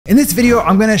In this video,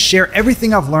 I'm gonna share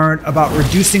everything I've learned about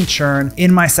reducing churn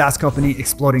in my SaaS company,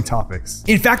 Exploding Topics.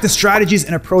 In fact, the strategies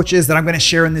and approaches that I'm gonna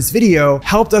share in this video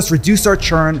helped us reduce our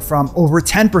churn from over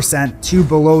 10% to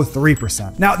below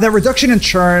 3%. Now, the reduction in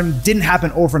churn didn't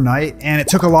happen overnight, and it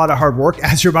took a lot of hard work,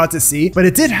 as you're about to see, but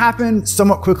it did happen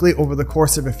somewhat quickly over the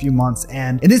course of a few months.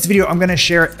 And in this video, I'm gonna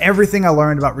share everything I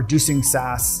learned about reducing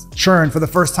SaaS churn for the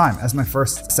first time as my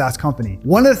first SaaS company.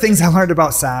 One of the things I learned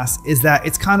about SaaS is that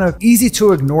it's kind of easy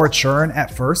to ignore churn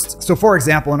at first. So for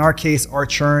example, in our case, our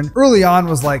churn early on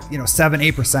was like, 7,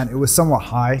 8%. It was somewhat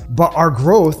high, but our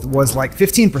growth was like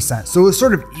 15%. So it was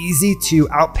sort of easy to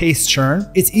outpace churn.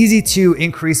 It's easy to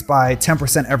increase by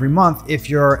 10% every month if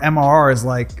your MRR is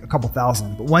like a couple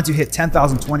thousand. But once you hit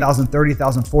 10,000, 20,000,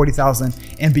 30,000, 40,000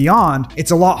 and beyond, it's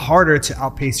a lot harder to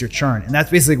outpace your churn. And that's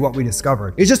basically what we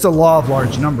discovered. It's just a law of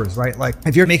large numbers, right? Like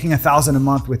if you're making 1,000 a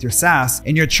month with your SaaS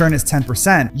and your churn is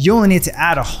 10%, you only need to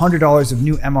add $100 of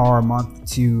new MRR a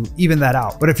month to even that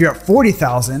out. But if you're at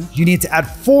 40,000, you need to add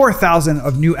 4,000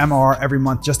 of new MRR every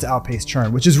month just to outpace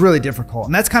churn, which is really difficult.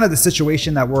 And that's kind of the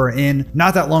situation that we're in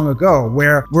not that long ago,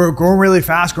 where we're growing really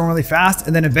fast.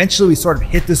 And then eventually we sort of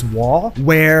hit this wall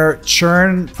where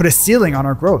churn put a ceiling on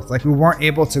our growth. Like we weren't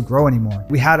able to grow anymore.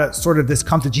 We had a sort of this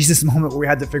come to Jesus moment where we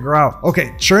had to figure out,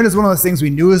 okay, churn is one of those things we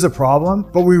knew is a problem,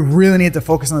 but we really need to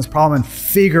focus on this problem and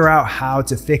figure out how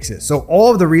to fix it. So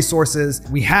all of the resources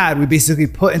we had, we basically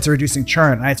put into reducing churn.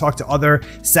 And I talked to other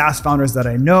SaaS founders that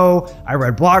I know. I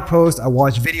read blog posts. I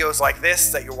watched videos like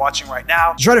this that you're watching right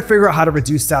now to try to figure out how to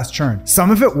reduce SaaS churn. Some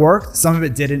of it worked, some of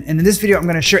it didn't. And in this video, I'm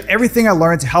going to share everything I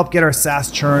learned to help get our SaaS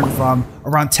churn from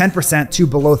around 10% to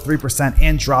below 3%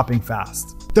 and dropping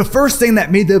fast. The first thing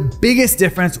that made the biggest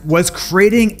difference was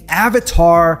creating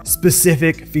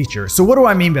avatar-specific features. So what do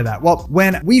I mean by that? Well,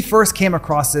 when we first came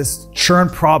across this churn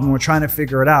problem, we're trying to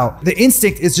figure it out, the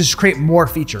instinct is just create more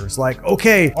features. Like,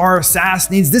 okay, our SaaS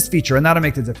needs this feature and that'll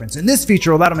make the difference. And this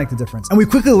feature, well, that'll make the difference. And we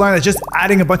quickly learned that just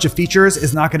adding a bunch of features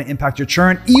is not going to impact your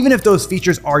churn, even if those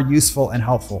features are useful and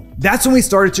helpful. That's when we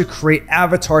started to create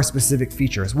avatar-specific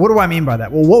features. What do I mean by that?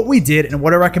 Well, what we did and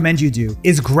what I recommend you do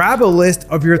is grab a list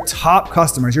of your top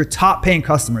customers, your top paying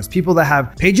customers, people that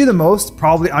have paid you the most,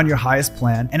 probably on your highest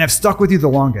plan, and have stuck with you the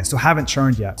longest, so haven't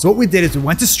churned yet. So what we did is we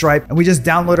went to Stripe and we just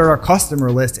downloaded our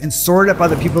customer list and sorted it by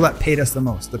the people that paid us the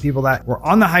most, the people that were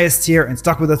on the highest tier and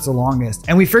stuck with us the longest.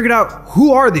 And we figured out,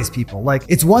 who are these people? Like,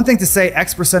 it's one thing to say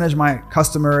X percentage of my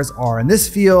customers are in this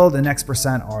field and X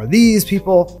percent are these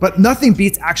people, but nothing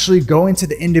beats actually going to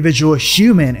the individual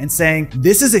human and saying,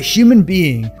 this is a human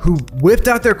being who whipped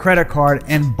out their credit card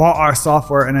and bought our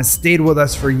software and has stayed with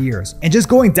us for years. And just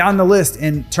going down the list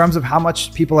in terms of how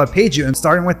much people have paid you and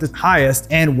starting with the highest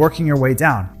and working your way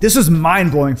down. This was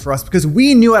mind-blowing for us because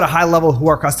we knew at a high level who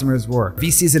our customers were.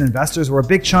 VCs and investors were a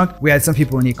big chunk. We had some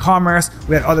people in e-commerce,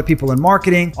 we had other people in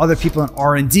marketing, other people in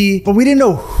R&D, but we didn't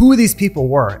know who these people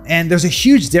were. And there's a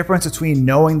huge difference between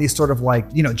knowing these sort of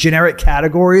like, generic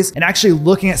categories and actually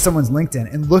looking at someone's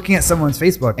LinkedIn and looking at someone's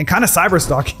Facebook and kind of cyber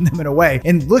stalking them in a way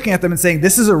and looking at them and saying,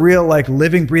 this is a real like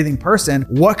living, breathing person.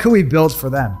 What can we build for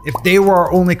them? If they were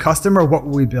our only customer, what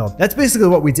would we build? That's basically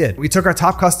what we did. We took our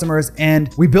top customers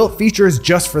and we built features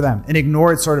just for them and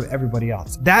ignored sort of everybody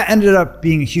else. That ended up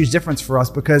being a huge difference for us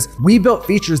because we built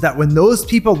features that when those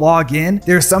people log in,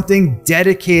 there's something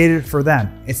dedicated for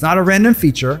them. It's not a random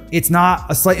feature. It's not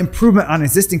a slight improvement on an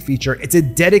existing feature. It's a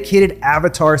dedicated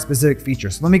avatar specific feature.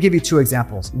 So let me give you two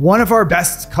examples. One of our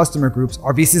best customer groups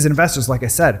are VCs and investors, like I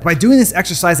said. By doing this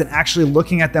exercise and actually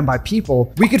looking at them by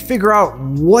people, we could figure out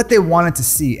what they wanted to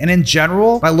see. And in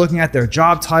general, by looking at their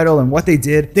job title and what they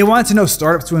did, they wanted to know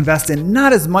startups to invest in,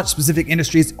 not as much specific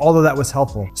industries, although that was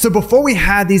helpful. So before we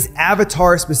had these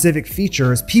avatar specific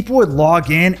features, people would log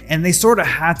in and they sort of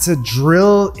had to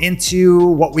drill into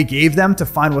what we gave them to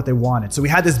find what they wanted. So we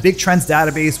had this big trends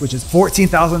database, which is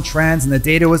 14,000 trends, and the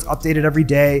data was updated every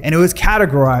day and it was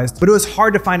categorized, but it was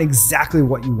hard to find exactly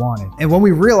what you wanted. And when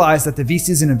we realized that the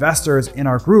VCs and investors in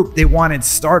our group, they wanted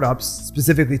startups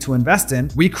specifically to invest in,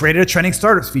 we created a trending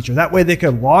startups feature. That way they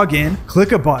could log in,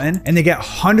 click a button, and they get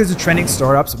hundreds of trending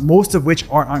startups, most of which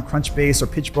aren't on Crunchbase or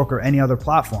PitchBook or any other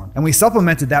platform. And we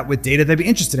supplemented that with data they'd be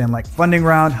interested in, like funding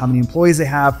round, how many employees they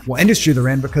have, what industry they're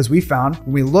in, because we found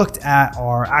when we looked at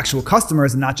our actual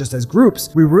customers and not just as groups,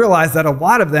 we realized that a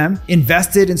lot of them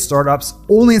invested in startups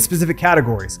only in specific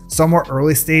categories. Some were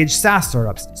early stage SaaS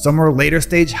startups, some were later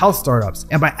stage health startups.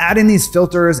 And by adding these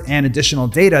filters and additional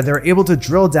data, they're able to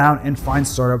drill down and find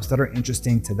startups that are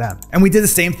interesting to them. And we did the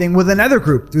same thing with another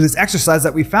group through this exercise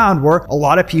that we found where a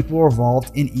lot of people were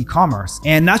involved in e-commerce,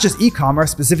 and not just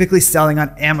e-commerce, specifically selling on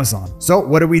Amazon. So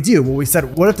what did we do? Well, we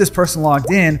said, what if this person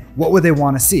logged in? What would they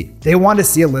want to see? They wanted to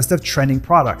see a list of trending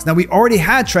products. Now we already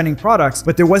had trending products,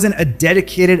 but there wasn't a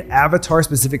dedicated avatar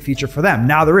specific feature for them.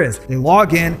 Now there is. They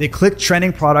log in, they click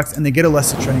trending products, and they get a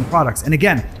list of trending products. And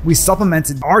again, we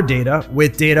supplemented our data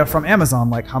with data from Amazon,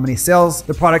 like how many sales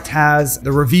the product has,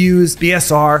 the reviews,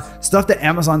 BSR, stuff that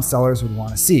Amazon sellers would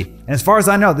want to see. And as far as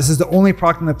I know, this is the only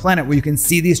product on the planet where you can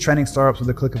see these trending startups with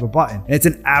a click of a button. And it's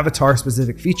an avatar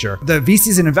specific feature. The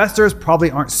VCs and investors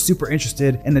probably aren't super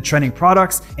interested in the trending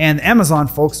products, and the Amazon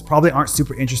folks probably aren't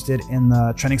super interested in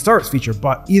the trending startups feature.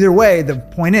 But either way, the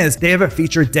point is they have a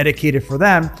feature dedicated for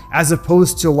them as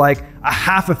opposed to like a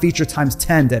half a feature times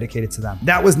 10 dedicated to them.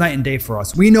 That was night and day for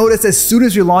us. We noticed as soon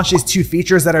as we launched these two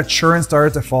features that our churn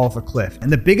started to fall off a cliff.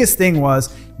 And the biggest thing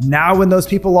was now when those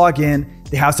people log in,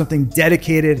 they have something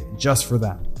dedicated just for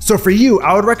them. So for you,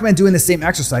 I would recommend doing the same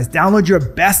exercise. Download your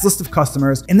best list of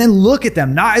customers and then look at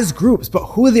them, not as groups, but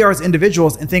who they are as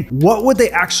individuals, and think, what would they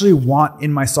actually want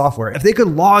in my software? If they could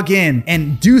log in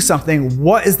and do something,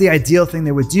 what is the ideal thing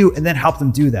they would do? And then help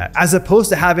them do that. As opposed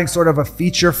to having sort of a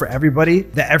feature for everybody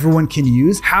that everyone can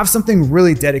use, have something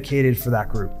really dedicated for that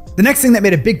group. The next thing that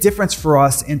made a big difference for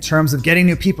us in terms of getting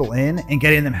new people in and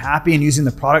getting them happy and using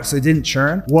the product so they didn't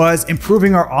churn was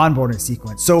improving our onboarding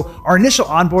sequence. So our initial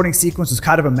onboarding sequence was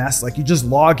kind of a mess. Like you just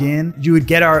log in, you would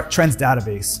get our trends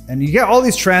database and you get all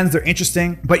these trends, they're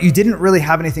interesting, but you didn't really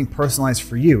have anything personalized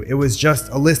for you. It was just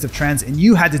a list of trends and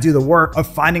you had to do the work of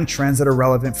finding trends that are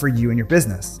relevant for you and your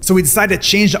business. So we decided to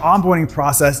change the onboarding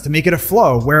process to make it a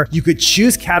flow where you could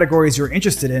choose categories you're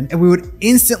interested in and we would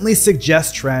instantly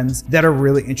suggest trends that are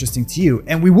really interesting to you.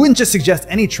 And we wouldn't just suggest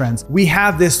any trends. We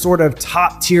have this sort of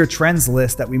top tier trends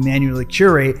list that we manually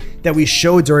curate that we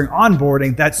show during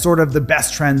onboarding. That's sort of the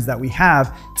best trends that we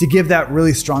have to give that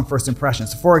really strong first impression.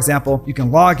 So for example, you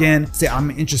can log in, say I'm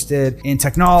interested in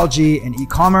technology and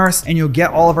e-commerce, and you'll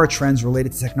get all of our trends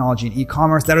related to technology and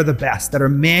e-commerce that are the best, that are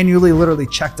manually literally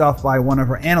checked off by one of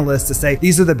our analysts to say,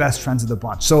 these are the best trends of the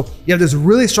bunch. So you have this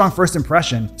really strong first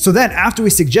impression. So then after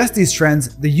we suggest these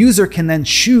trends, the user can then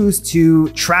choose to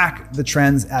track the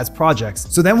trends as projects.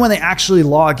 So then when they actually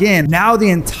log in, now the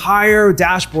entire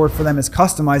dashboard for them is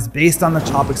customized based on the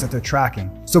topics that they're tracking.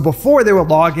 So before they would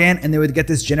log in and they would get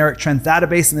this generic trends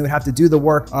database and they would have to do the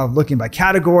work of looking by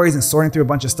categories and sorting through a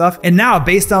bunch of stuff. And now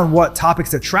based on what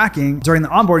topics they're tracking during the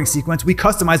onboarding sequence, we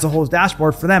customize the whole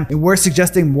dashboard for them and we're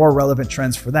suggesting more relevant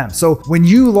trends for them. So when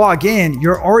you log in,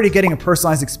 you're already getting a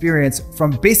personalized experience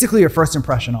from basically your first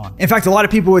impression on. In fact, a lot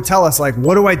of people would tell us like,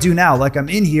 what do I do now? Like I'm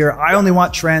in here, I only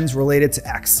want trends related to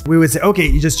X. We would say, okay,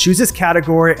 you just choose this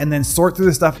category and then sort through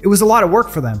the stuff. It was a lot of work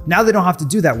for them. Now they don't have to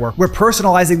do that work. We're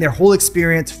personalizing their whole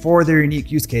experience for their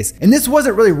unique use case. And this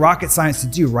wasn't really rocket science to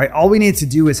do, right? All we need to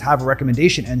do is have a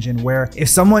recommendation engine where if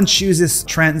someone chooses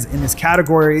trends in this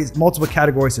category, multiple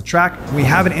categories to track, we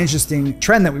have an interesting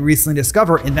trend that we recently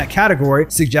discovered in that category,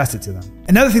 suggest it to them.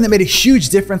 Another thing that made a huge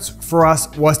difference for us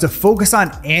was to focus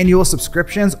on annual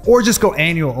subscriptions or just go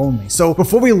annual only. So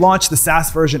before we launched the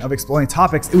SaaS version of Exploding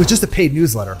Topics, it was just a paid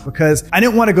newsletter because I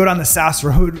didn't want to go down the SaaS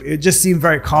road. It just seemed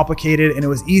very complicated and it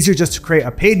was easier just to create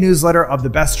a paid newsletter of the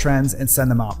best trends and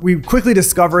send them out. We quickly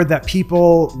discovered that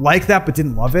people liked that but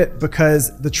didn't love it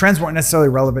because the trends weren't necessarily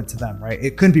relevant to them, right?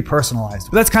 It couldn't be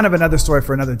personalized. But that's kind of another story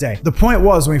for another day. The point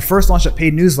was when we first launched a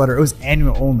paid newsletter, it was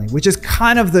annual only, which is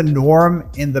kind of the norm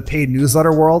in the paid newsletter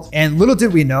world. And little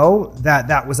did we know that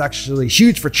that was actually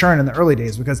huge for churn in the early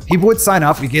days because people would sign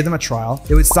up, we gave them a trial,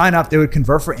 they would sign up, they would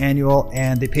convert for annual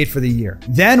and they paid for the year.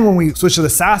 Then when we switched to the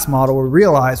SaaS model, we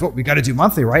realized, well, we got to do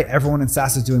monthly, right? Everyone in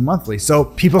SaaS is doing monthly. So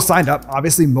people signed up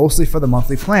obviously mostly for the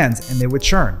monthly plans and they would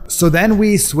churn. So then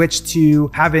we switched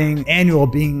to having annual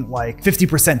being like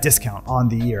 50% discount on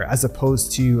the year as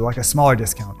opposed to like a smaller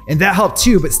discount. And that helped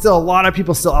too, but still a lot of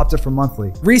people still opted for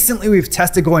monthly. Recently, we've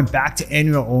tested going back to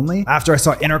annual only after I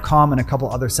saw Intercom and a couple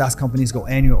other SaaS companies go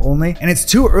annual only. And it's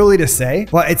too early to say,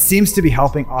 but it seems to be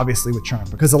helping obviously with churn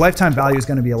because the lifetime value is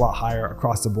going to be a lot higher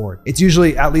across the board. It's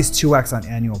usually at least 2x on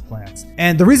annual plans.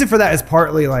 And the reason for that is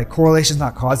partly like correlation is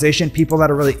not causation. People that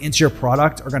are really into your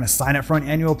product are going to sign up for an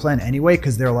annual plan anyway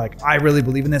because they're like, I really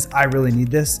believe in this. I really need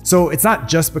this. So it's not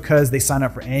just because they sign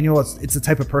up for annual. It's the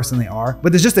type of person they are.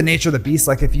 But there's just the nature of the beast.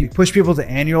 Like if you push people to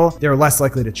annual, they're less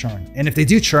likely to churn. And if they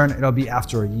do churn, it'll be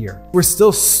after a year. We're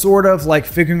still sort of like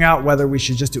figuring out whether we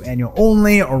should just do annual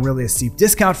only or really a steep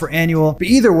discount for annual. But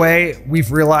either way,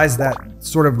 we've realized that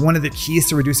sort of one of the keys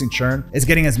to reducing churn is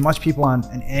getting as much people on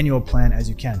an annual plan as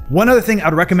you can. One other thing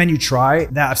I'd recommend you try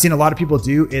that I've seen a lot of people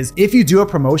do is if you do a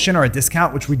promotion or a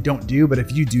discount, which we don't do, but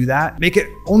if you do that, make it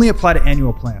only apply to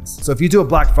annual plans. So if you do a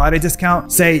Black Friday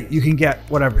discount, say you can get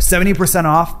whatever, 70%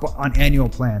 off on annual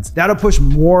plans. That'll push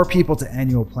more people to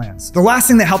annual plans. The last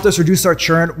thing that helped us reduce our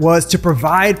churn was to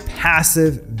provide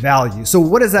passive value. So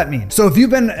what does that mean? So if you've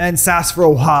been in SaaS for a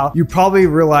while, you probably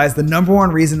realize the number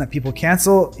one reason that people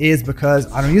cancel is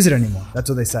because I don't use it anymore. That's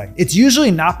what they say. It's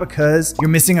usually not because you're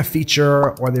missing a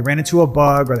feature or they ran into a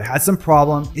bug or they had some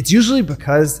problem. It's usually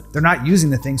because they're not using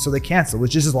the thing, so they cancel,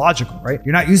 which is just logical, right?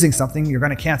 You're not using something, you're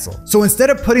gonna cancel. So instead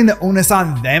of putting the onus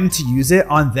on them to use it,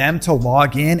 on them to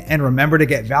log in and remember to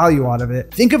get value out of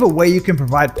it, think of a way you can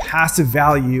provide passive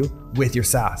value with your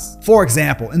SaaS. For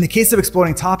example, in the case of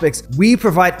Exploding Topics, we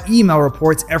provide email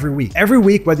reports every week. Every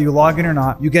week, whether you log in or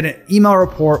not, you get an email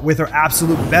report with our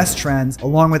absolute best trends,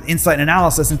 along with insight and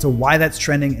analysis into why that's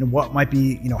trending and what might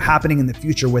be, happening in the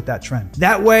future with that trend.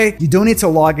 That way, you don't need to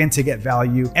log in to get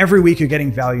value. Every week, you're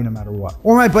getting value no matter what.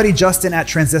 Or my buddy Justin at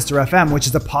Transistor FM, which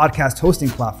is a podcast hosting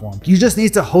platform. You just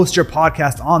need to host your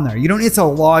podcast on there. You don't need to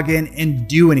log in and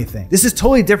do anything. This is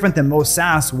totally different than most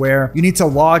SaaS where you need to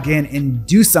log in and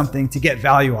do something to get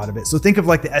value out of it. So think of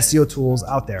like the SEO tools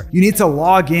out there. You need to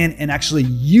log in and actually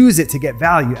use it to get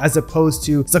value, as opposed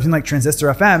to something like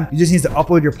Transistor FM. You just need to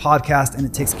upload your podcast and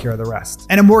it takes care of the rest.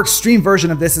 And a more extreme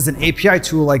version of this is an API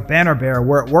tool like Banner Bear,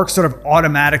 where it works sort of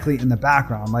automatically in the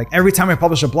background. Like every time I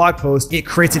publish a blog post, it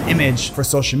creates an image for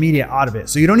social media out of it.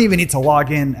 So you don't even need to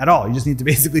log in at all. You just need to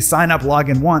basically sign up, log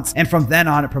in once, and from then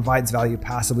on, it provides value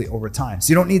passively over time.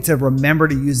 So you don't need to remember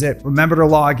to use it, remember to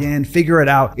log in, figure it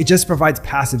out. It just provides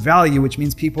passive value, which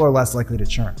means people are less likely to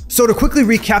churn. So to quickly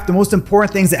recap the most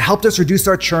important things that helped us reduce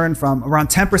our churn from around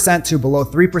 10% to below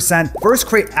 3%. First,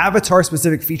 create avatar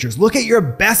specific features. Look at your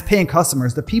best paying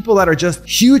customers, the people that are just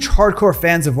huge hardcore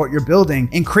fans of what you're building,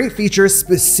 and create features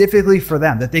specifically for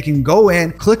them that they can go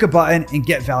in, click a button, and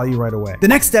get value right away. The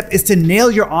next step is to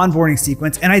nail your onboarding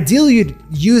sequence, and ideally you'd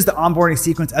use the onboarding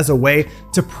sequence as a way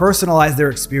to personalize their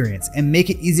experience and make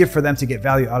it easier for them to get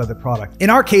value out of the product. In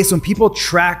our case, when people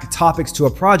track topics to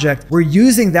a project, we're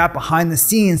using that behind the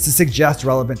scenes to suggest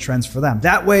relevant trends for them.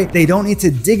 That way, they don't need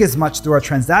to dig as much through our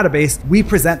trends database. We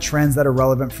present trends that are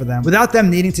relevant for them without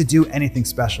them needing to do anything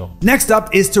special. Next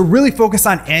up is to really focus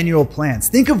on annual plans.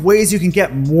 Think of ways you can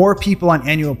get more people on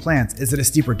annual plans. Is it a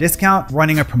steeper discount?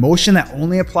 Running a promotion that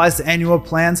only applies to annual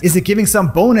plans? Is it giving some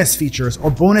bonus features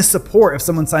or bonus support if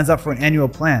someone signs up for an annual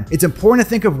plan? It's important to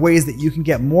think of ways that you can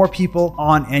get more people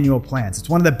on annual plans. It's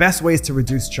one of the best ways to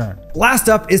reduce churn. Last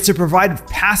up is to provide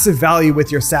passive value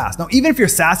with your SaaS. Now, even if your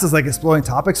SaaS is like Exploding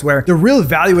Topics where the real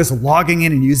value is logging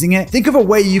in and using it, think of a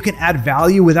way you can add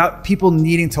value without people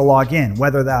needing to log in,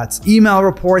 whether that's email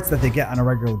reports that they get on a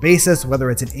regular basis, whether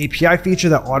it's an API feature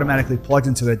that automatically plugs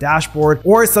into their dashboard,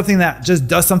 or it's something that just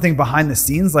does something behind the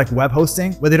scenes like web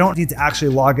hosting, where they don't need to actually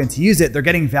log in to use it. They're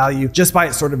getting value just by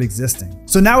it sort of existing.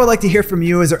 So now I'd like to hear from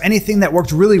you. Is there anything that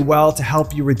worked really well to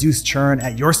help you reduce churn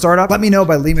at your startup? Let me know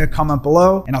by leaving a comment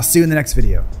below, and I'll see you in the next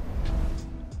video.